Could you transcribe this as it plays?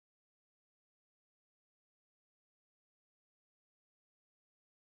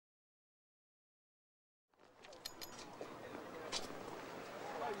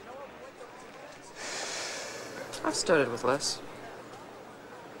I've started with less.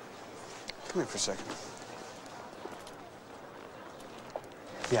 Come here for a second.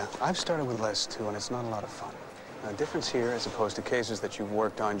 Yeah, I've started with less, too, and it's not a lot of fun. Now, the difference here, as opposed to cases that you've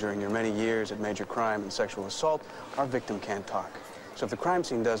worked on during your many years at major crime and sexual assault, our victim can't talk. So if the crime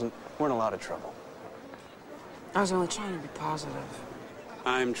scene doesn't, we're in a lot of trouble. I was only trying to be positive.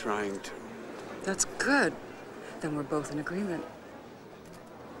 I'm trying to. That's good. Then we're both in agreement.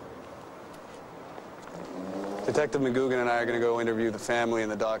 Detective McGugan and I are going to go interview the family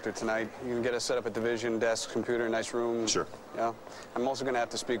and the doctor tonight. You can get us set up at division, desk, computer, nice room. Sure. Yeah. I'm also going to have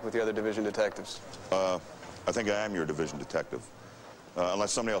to speak with the other division detectives. I think I am your division detective.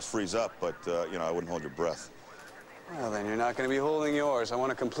 Unless somebody else frees up, but, you know, I wouldn't hold your breath. Well, then you're not going to be holding yours. I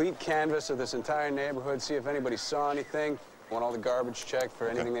want a complete canvas of this entire neighborhood, see if anybody saw anything. I want all the garbage checked for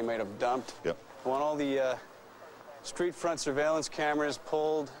anything they might have dumped. Yep. I want all the street front surveillance cameras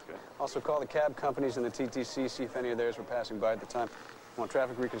pulled. Okay. Also call the cab companies and the TTC, see if any of theirs were passing by at the time. I want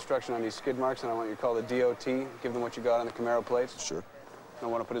traffic reconstruction on these skid marks, and I want you to call the DOT, give them what you got on the Camaro plates. Sure. I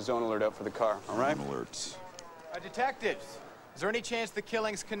want to put a zone alert out for the car, all right? Zone alerts. Detectives, is there any chance the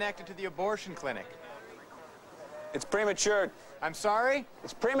killing's connected to the abortion clinic? It's premature. I'm sorry?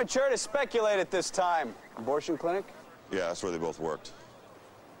 It's premature to speculate at this time. Abortion clinic? Yeah, that's where they both worked.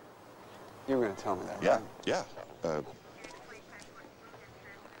 You were going to tell me that, Yeah, right? yeah.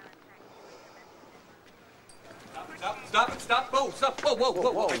 Stop! Whoa, stop!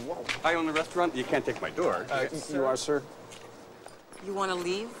 Whoa. I own the restaurant. You can't take my door. You are, sir? You want to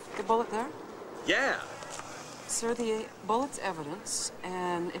leave the bullet there? Yeah. Sir, the bullet's evidence,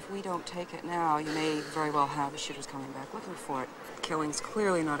 and if we don't take it now, you may very well have the shooters coming back looking for it. Killing's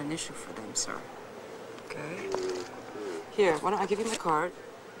clearly not an issue for them, sir. Okay? Here, why don't I give you my card?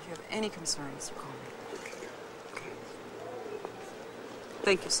 If you have any concerns, you call me. Okay.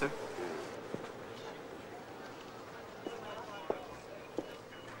 Thank you, sir.